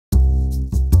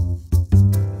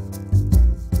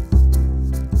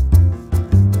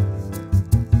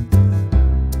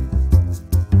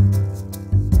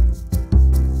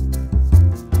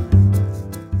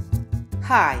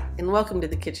Hi, and welcome to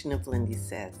the Kitchen of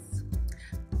LindySez.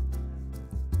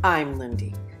 I'm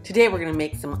Lindy. Today we're going to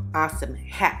make some awesome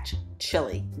hatch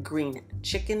chili green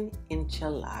chicken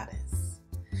enchiladas.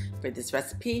 For this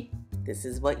recipe, this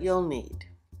is what you'll need.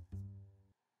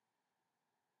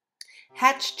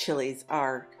 Hatch chilies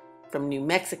are from New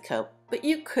Mexico, but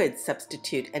you could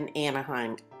substitute an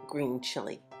Anaheim green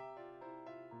chili.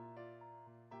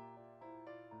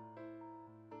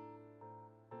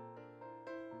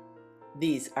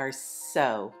 These are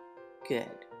so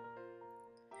good.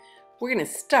 We're going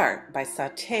to start by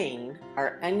sauteing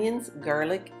our onions,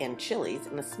 garlic, and chilies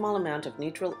in a small amount of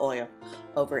neutral oil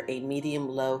over a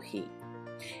medium-low heat.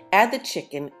 Add the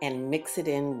chicken and mix it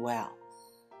in well.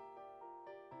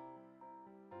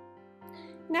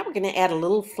 Now we're going to add a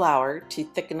little flour to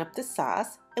thicken up the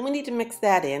sauce, and we need to mix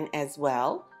that in as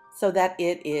well so that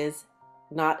it is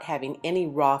not having any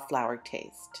raw flour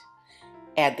taste.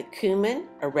 Add the cumin,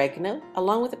 oregano,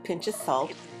 along with a pinch of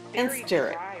salt, and stir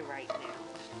it. Right now.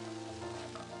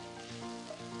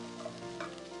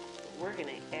 We're going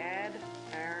to add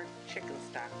our chicken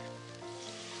stock.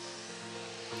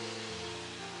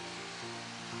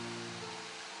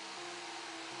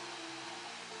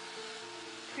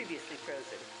 Previously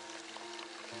frozen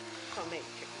homemade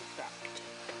chicken stock.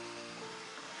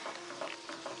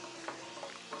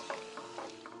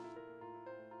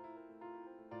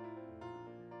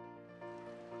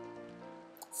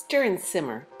 Stir and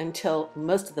simmer until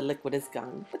most of the liquid is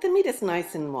gone, but the meat is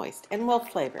nice and moist and well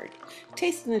flavored.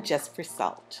 Taste and adjust for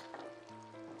salt.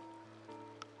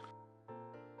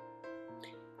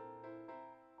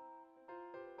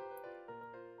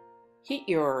 Heat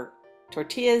your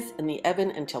tortillas in the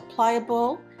oven until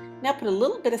pliable. Now put a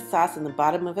little bit of sauce in the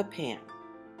bottom of a pan.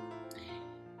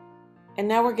 And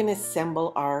now we're going to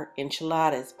assemble our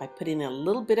enchiladas by putting a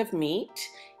little bit of meat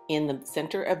in the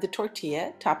center of the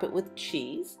tortilla, top it with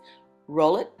cheese,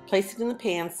 roll it, place it in the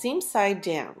pan, seam side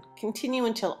down. Continue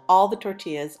until all the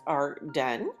tortillas are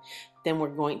done. Then we're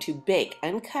going to bake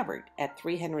uncovered at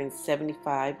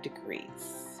 375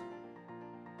 degrees.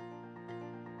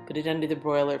 Put it under the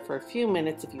broiler for a few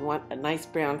minutes if you want a nice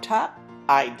brown top.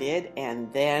 I did,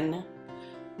 and then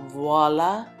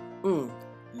voila,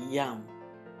 yum.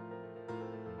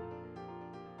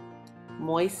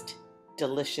 Moist,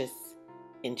 delicious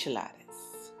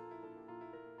enchiladas.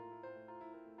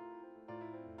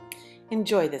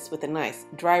 Enjoy this with a nice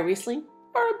dry Riesling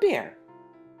or a beer.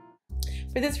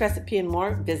 For this recipe and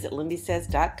more, visit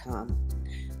LindySez.com.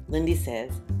 Lindy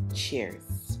says, cheers.